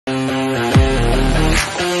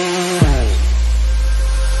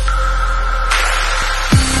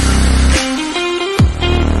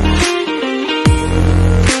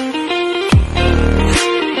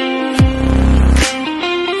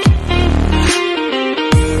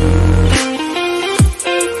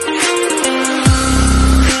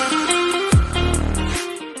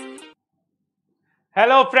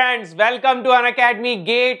friends, welcome to Unacademy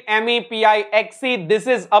GATE MEPIXC. This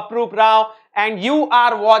is Apuroop and you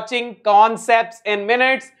are watching Concepts in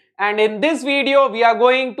Minutes, and in this video we are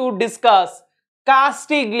going to discuss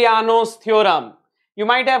Castigliano's theorem. You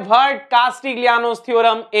might have heard Castigliano's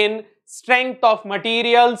theorem in strength of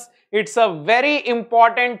materials. It's a very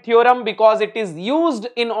important theorem because it is used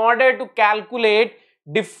in order to calculate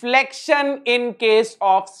deflection in case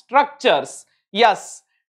of structures. Yes,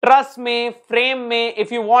 truss में, frame में,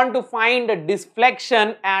 if you want to find a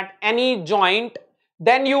deflection at any joint,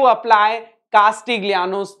 then you apply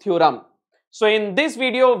Castigliano's theorem. So in this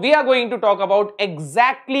video, we are going to talk about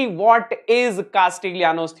exactly what is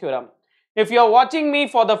Castigliano's theorem. If you are watching me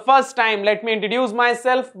for the first time, let me introduce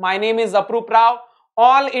myself. My name is Apuroop,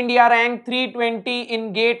 All India rank 320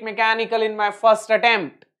 in GATE Mechanical in my first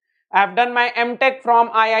attempt. I have done my MTech from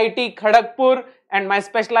IIT Kharagpur and my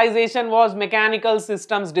specialization was Mechanical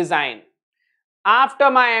Systems Design. After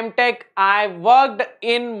my MTech, I worked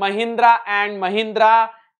in Mahindra and Mahindra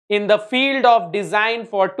in the field of design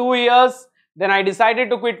for 2 years. Then I decided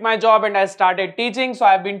to quit my job and I started teaching. So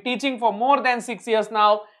I have been teaching for more than 6 years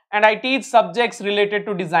now, and I teach subjects related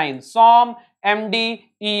to design: SOM, MD,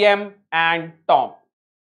 EM and TOM.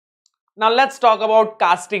 Now let's talk about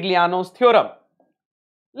Castigliano's theorem.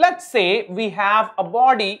 Let's say we have a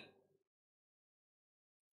body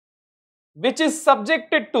which is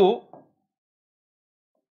subjected to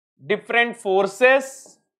different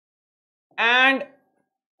forces and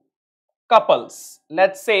couples.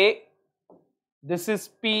 Let's say this is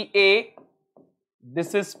PA,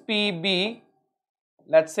 this is PB,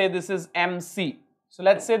 let's say this is MC. So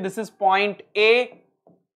let's say this is point A,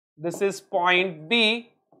 this is point B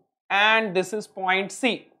and this is point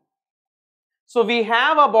C. So we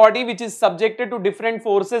have a body which is subjected to different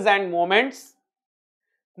forces and moments.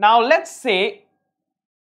 Now let's say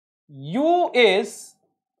U is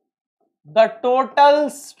the total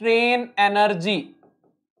strain energy.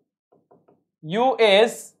 U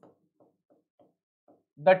is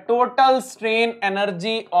the total strain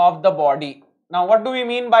energy of the body. Now what do we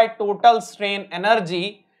mean by total strain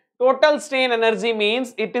energy? Total strain energy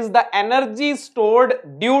means it is the energy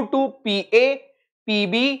stored due to PA,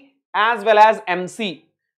 PB as well as MC.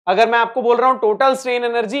 अगर मैं आपको बोल रहा हूं total strain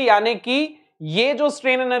energy, यानी कि ये जो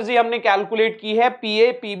स्ट्रेन एनर्जी हमने कैलकुलेट की है PA,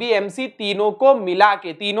 PB, MC तीनों को मिला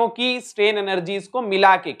के, तीनों की स्ट्रेन एनर्जीज को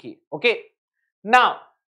मिला के की. Okay, now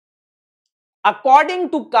according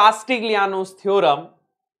to कास्टिग्लियानोस theorem,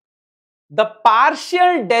 the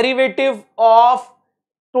partial derivative of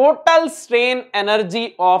total strain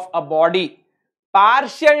energy of a body,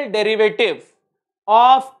 partial derivative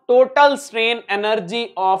of total strain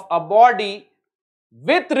energy of a body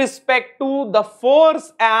with respect to the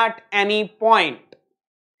force at any point,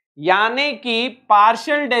 यानी कि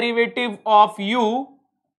partial derivative of U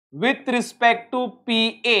with respect to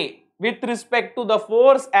PA with respect to the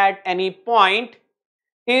force at any point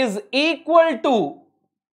is equal to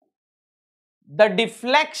the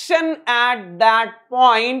deflection at that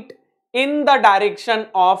point in the direction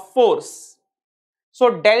of force. So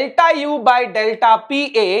delta U by delta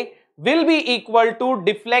PA will be equal to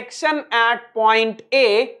deflection at point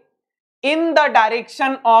A in the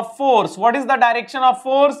direction of force. What is the direction of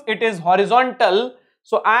force? It is horizontal.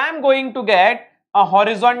 So I am going to get a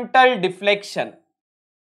horizontal deflection.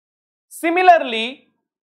 Similarly,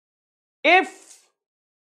 if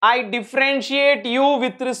I differentiate U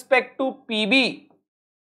with respect to PB,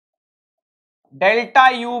 delta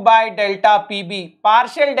U by delta PB,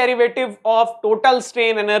 partial derivative of total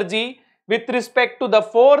strain energy with respect to the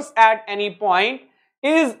force at any point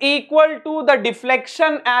is equal to the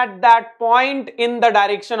deflection at that point in the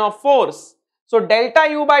direction of force. So delta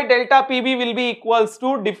U by delta PB will be equals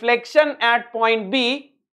to deflection at point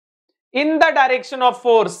B in the direction of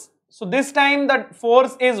force. So this time the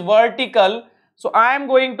force is vertical. So I am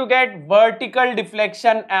going to get vertical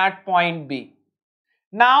deflection at point B.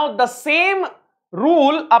 Now the same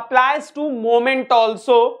rule applies to moment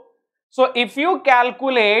also. So if you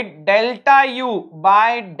calculate delta U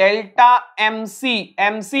by delta MC,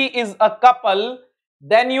 MC is a couple,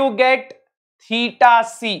 then you get theta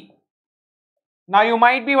C. Now you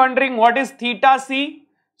might be wondering what is theta C?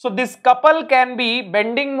 So this couple can be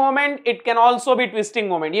bending moment, it can also be twisting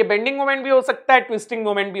moment. ये bending moment भी हो सकता है, twisting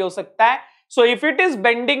moment भी हो सकता है. So if it is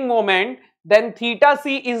bending moment, then theta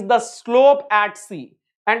C is the slope at C.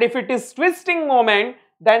 And if it is twisting moment,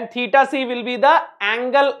 then theta C will be the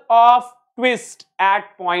angle of twist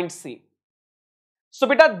at point C. So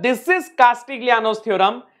beta, this is Castigliano's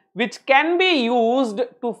theorem, which can be used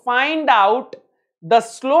to find out the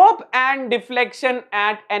slope and deflection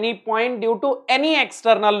at any point due to any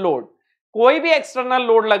external load. कोई भी external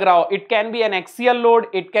load लग रहा हो, it can be N axial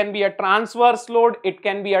load, it can be a transverse load, it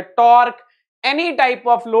can be a torque, any type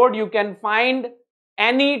of load, you can find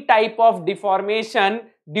any type of deformation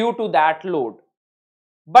due to that load.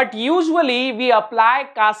 But usually we apply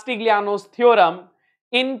Castigliano's theorem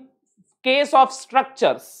in case of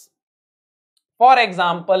structures. For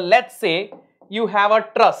example, let's say you have a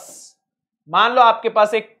truss. मान लो आपके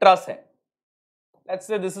पास एक truss है.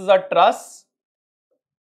 Let's say this is a truss.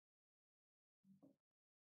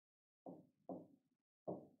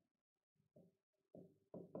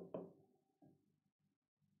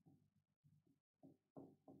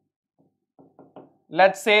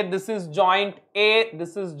 Let's say this is joint A,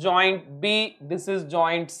 this is joint B, this is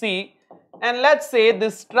joint C, and let's say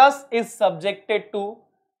this truss is subjected to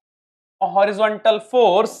a horizontal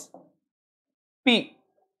force P.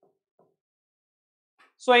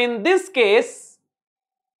 So in this case,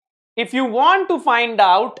 if you want to find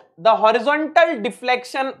out the horizontal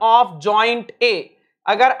deflection of joint A,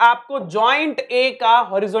 अगर आपको joint A का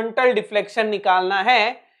horizontal deflection निकालना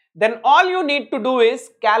है, then all you need to do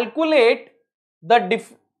is calculate the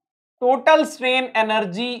total strain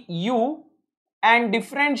energy U and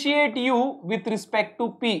differentiate U with respect to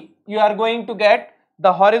P. You are going to get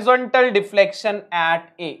the horizontal deflection at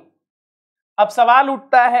A. अब सवाल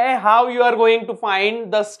उठता है how you are going to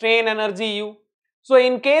find the strain energy U. So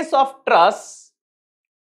in case of truss,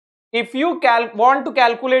 if you want to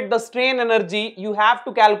calculate the strain energy, you have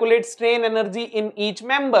to calculate strain energy in each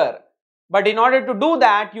member. But in order to do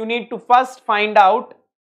that, you need to first find out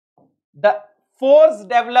the force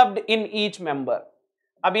developed in each member.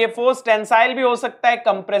 अब ये force tensile भी हो सकता है,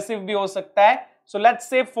 compressive भी हो सकता है. So let's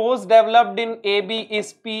say force developed in AB is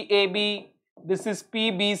PAB, this is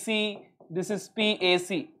PBC, this is PAC.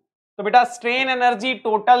 तो बेटा strain energy,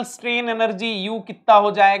 total strain energy U कितना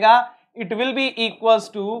हो जाएगा? It will be equals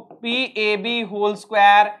to PAB whole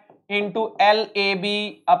square into LAB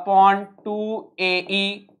upon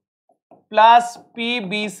 2AE plus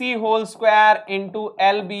PBC whole square into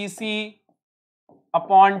LBC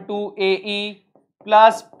upon 2AE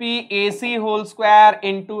plus PAC whole square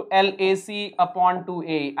into LAC upon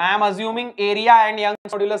 2AE. I am assuming area and Young's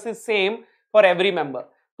modulus is same for every member.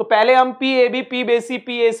 तो पहले हम PAB, PBC,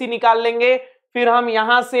 PAC निकाल लेंगे, फिर हम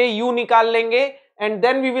यहां से U निकाल लेंगे, and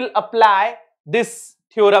then we will apply this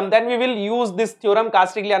theorem. Then we will use this theorem,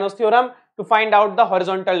 Castigliano's theorem, to find out the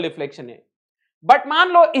horizontal deflection here. But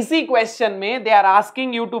मान लो इसी क्वेश्चन में they are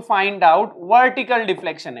asking you to find out vertical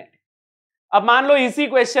deflection at. अब मान लो इसी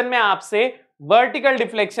question में आपसे vertical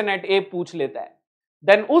deflection at A पूछ लेता है,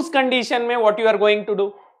 then उस कंडीशन में what you are going to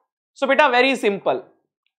do? So बेटा very simple.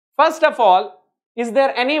 First of all, is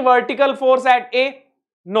there any vertical force at A?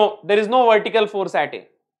 No, there is no vertical force at A.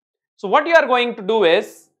 So what you are going to do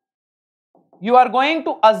is, you are going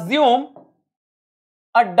to assume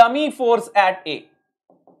a dummy force at A.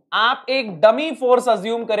 आप एक dummy force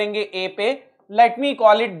assume करेंगे A पे. Let me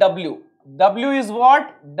call it W. W is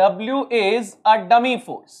what? W is a dummy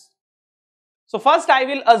force. So first I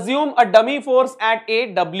will assume a dummy force at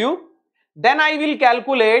A, W. Then I will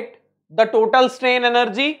calculate the total strain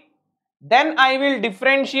energy. Then I will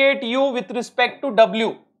differentiate U with respect to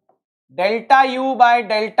W. Delta U by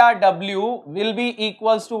delta W will be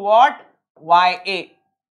equals to what? YA.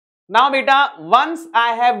 Now beta, once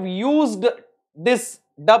I have used this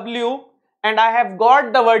W and I have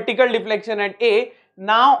got the vertical deflection at A,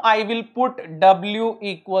 now I will put W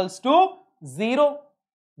equals to 0,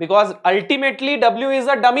 because ultimately W is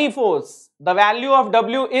a dummy force. The value of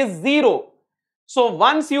W is 0. So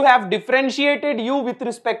once you have differentiated U with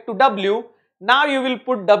respect to W, now you will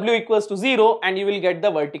put W equals to 0 and you will get the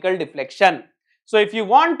vertical deflection. So if you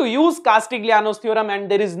want to use Castigliano's theorem and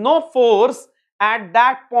there is no force at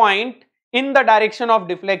that point in the direction of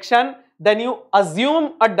deflection, then you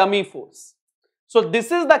assume a dummy force. So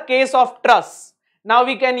this is the case of truss. Now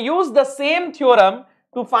we can use the same theorem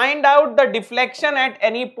to find out the deflection at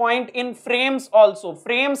any point in frames also.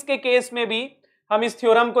 Frames के case में भी हम इस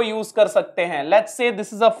theorem को use कर सकते हैं. Let's say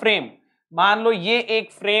this is a frame. मान लो ये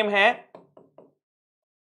एक फ्रेम है.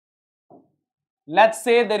 Let's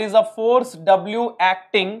say there is a force W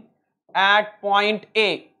acting at point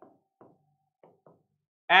A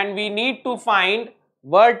and we need to find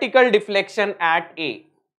vertical deflection at A.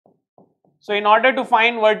 So in order to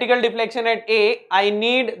find vertical deflection at A, I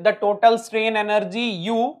need the total strain energy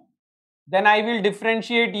U. Then I will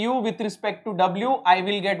differentiate U with respect to W. I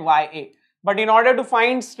will get YA. But in order to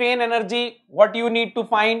find strain energy, what you need to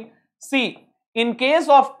find? See, in case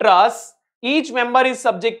of truss, each member is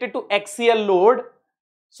subjected to axial load.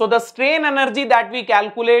 So the strain energy that we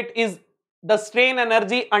calculate is the strain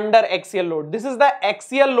energy under axial load. This is the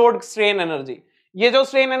axial load strain energy. ये जो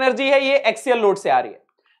strain energy है ये axial load से आ रही है.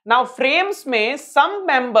 Now frames में some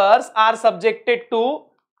members are subjected to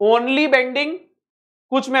only bending,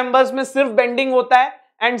 कुछ members में सिर्फ bending होता है,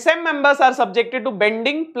 and some members are subjected to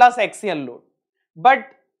bending plus axial load. But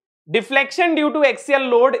deflection due to axial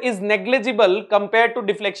load is negligible compared to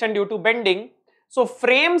deflection due to bending. So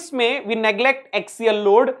frames में we neglect axial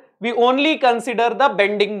load, we only consider the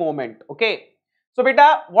bending moment. Okay. So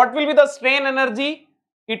beta, what will be the strain energy?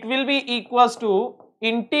 It will be equals to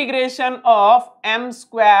integration of m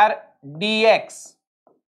square dx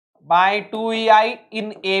by 2ei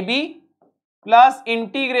in AB plus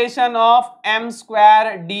integration of m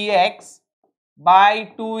square dx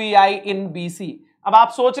by 2ei in BC. अब आप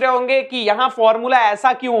सोच रहे होंगे कि यहां formula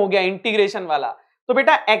ऐसा क्यों हो गया इंटीग्रेशन वाला. तो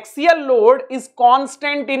बेटा axial load is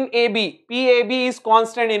constant in AB, PAB is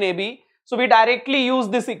constant in AB, so we directly use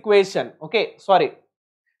this equation. Okay, sorry,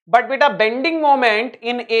 but beta bending moment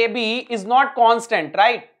in AB is not constant,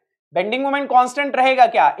 right? Bending moment constant रहेगा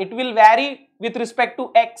क्या? It will vary with respect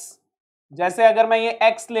to x. जैसे अगर मैं ये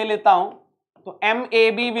x ले लेता हूं तो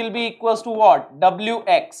MAB will be equals to what?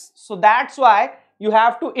 WX. So that's why you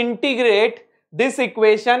have to integrate this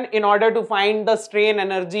equation in order to find the strain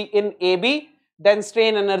energy in AB, then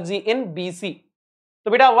strain energy in BC.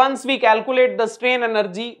 So beta, once we calculate the strain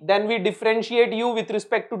energy, then we differentiate U with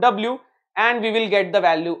respect to W and we will get the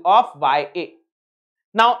value of YA.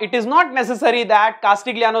 Now it is not necessary that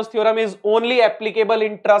Castigliano's theorem is only applicable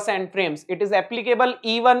in truss and frames. It is applicable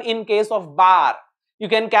even in case of bar. You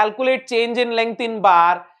can calculate change in length in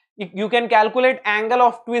bar, you can calculate angle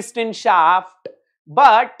of twist in shaft,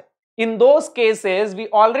 but in those cases we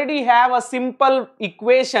already have a simple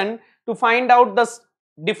equation to find out the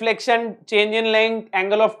deflection, change in length,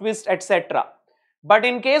 angle of twist, etc. But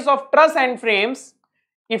in case of truss and frames,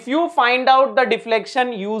 if you find out the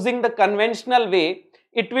deflection using the conventional way,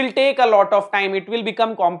 it will take a lot of time, it will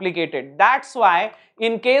become complicated. That's why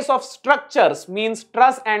in case of structures, means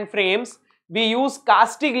truss and frames, we use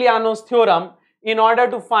Castigliano's theorem in order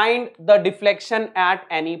to find the deflection at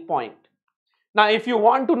any point. Now if you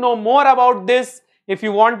want to know more about this, if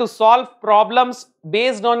you want to solve problems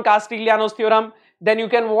based on Castigliano's theorem, then you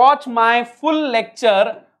can watch my full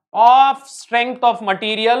lecture of strength of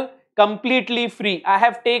material completely free. I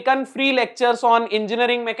have taken free lectures on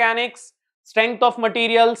engineering mechanics, strength of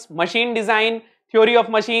materials, machine design, theory of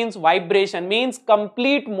machines, vibration, means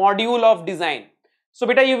complete module of design. So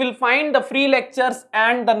beta, you will find the free lectures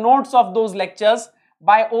and the notes of those lectures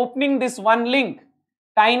by opening this one link,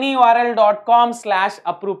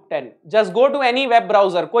 tinyurl.com/Apuroop10. Just go to any web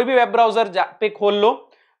browser, कोई भी web browser पे खोल लो,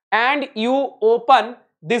 and you open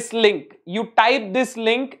this link. You type this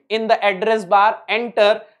link in the address bar,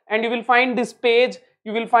 enter, and you will find this page.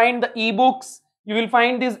 You will find the ebooks. You will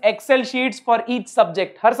find these Excel sheets for each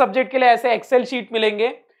subject. Her subject के लिए ऐसे Excel sheet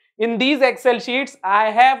मिलेंगे. In these Excel sheets,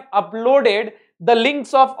 I have uploaded the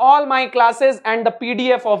links of all my classes and the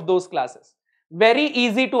PDF of those classes. Very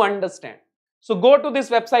easy to understand. So go to this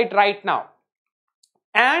website right now.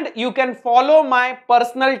 And you can follow my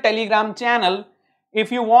personal Telegram channel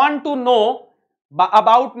if you want to know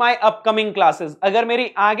about my upcoming classes. अगर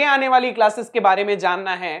मेरी आगे आने वाली classes के बारे में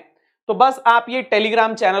जानना है तो बस आप ये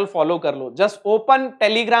Telegram channel follow कर लो. Just open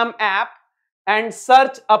Telegram app and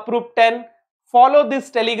search Apuroop10. Follow this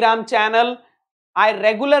Telegram channel. I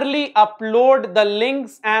regularly upload the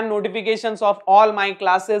links and notifications of all my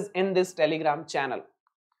classes in this Telegram channel.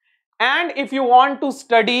 And if you want to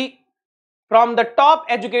study from the top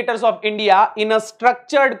educators of India in a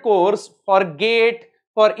structured course for GATE,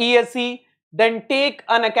 for ESE, then take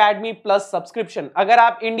Unacademy Plus subscription. अगर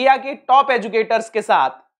आप India के top educators के साथ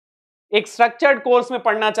एक structured course में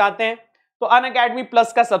पढ़ना चाहते हैं तो Unacademy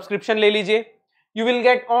Plus का सब्सक्रिप्शन ले लीजिए. You will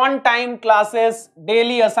get on-time classes,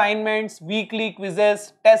 daily assignments, weekly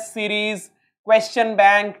quizzes, test series, question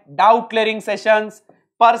bank, doubt clearing sessions,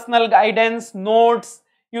 personal guidance, notes.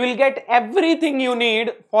 You will get everything you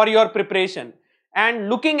need for your preparation. And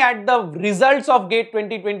looking at the results of GATE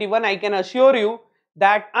 2021, I can assure you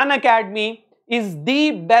that Unacademy is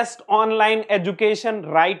the best online education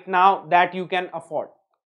right now that you can afford.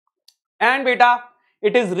 And beta,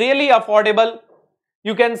 it is really affordable.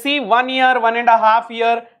 You can see 1 year, 1.5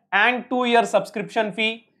 year and 2 year subscription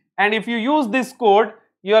fee. And if you use this code,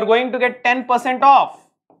 you are going to get 10% off.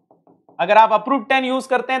 अगर आप Apuroop10 use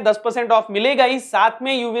करते हैं 10% of मिलेगा ही, साथ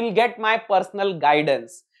में you will get my personal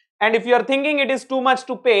guidance. And if you are thinking it is too much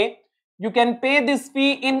to pay, you can pay this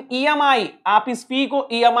fee in EMI. आप इस fee को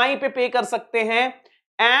EMI पे pay कर सकते हैं.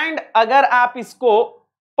 And अगर आप इसको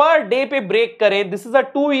per day पे break करें, this is a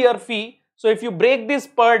 2 year fee. So if you break this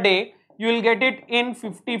per day, you will get it in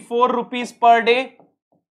 54 rupees per day.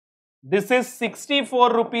 This is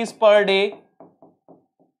 64 rupees per day.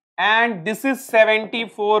 And this is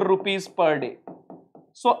 74 rupees per day.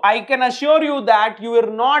 So I can assure you that you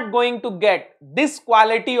are not going to get this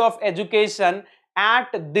quality of education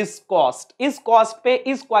at this cost. इस cost पे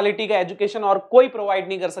इस quality का education और कोई provide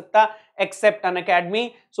नहीं कर सकता except Unacademy.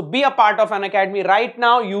 So be a part of Unacademy right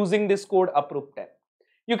now using this code Apuroop10.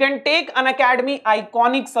 You can take Unacademy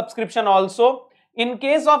Iconic subscription also. In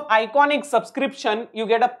case of Iconic subscription, you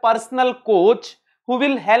get a personal coach who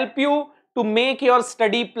will help you to make your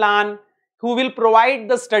study plan, who will provide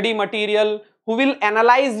the study material, who will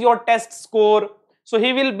analyze your test score. So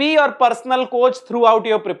he will be your personal coach throughout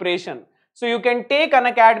your preparation. So you can take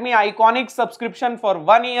Unacademy Iconic subscription for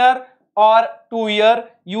 1 year or 2 years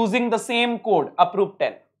using the same code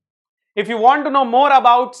Apuroop10. If you want to know more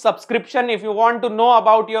about subscription, if you want to know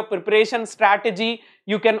about your preparation strategy,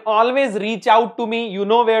 you can always reach out to me. You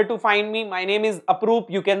know where to find me. My name is Apuroop.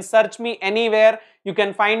 You can search me anywhere. You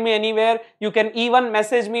can find me anywhere. You can even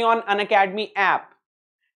message me on Unacademy app.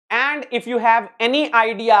 And if you have any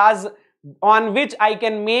ideas on which I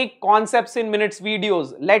can make concepts in minutes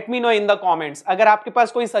videos, let me know in the comments. अगर आपके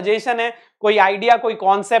पास कोई suggestion है, कोई idea, कोई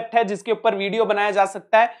concept है जिसके ऊपर video बनाया जा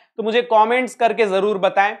सकता है, तो मुझे comments करके जरूर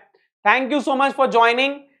बताएं. Thank you so much for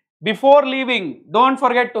joining. Before leaving, don't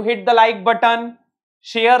forget to hit the like button,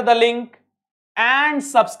 share the link, and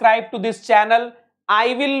subscribe to this channel.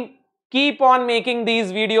 I will keep on making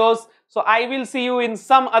these videos. So I will see you in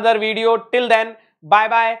some other video. Till then, bye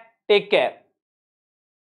bye. Take care.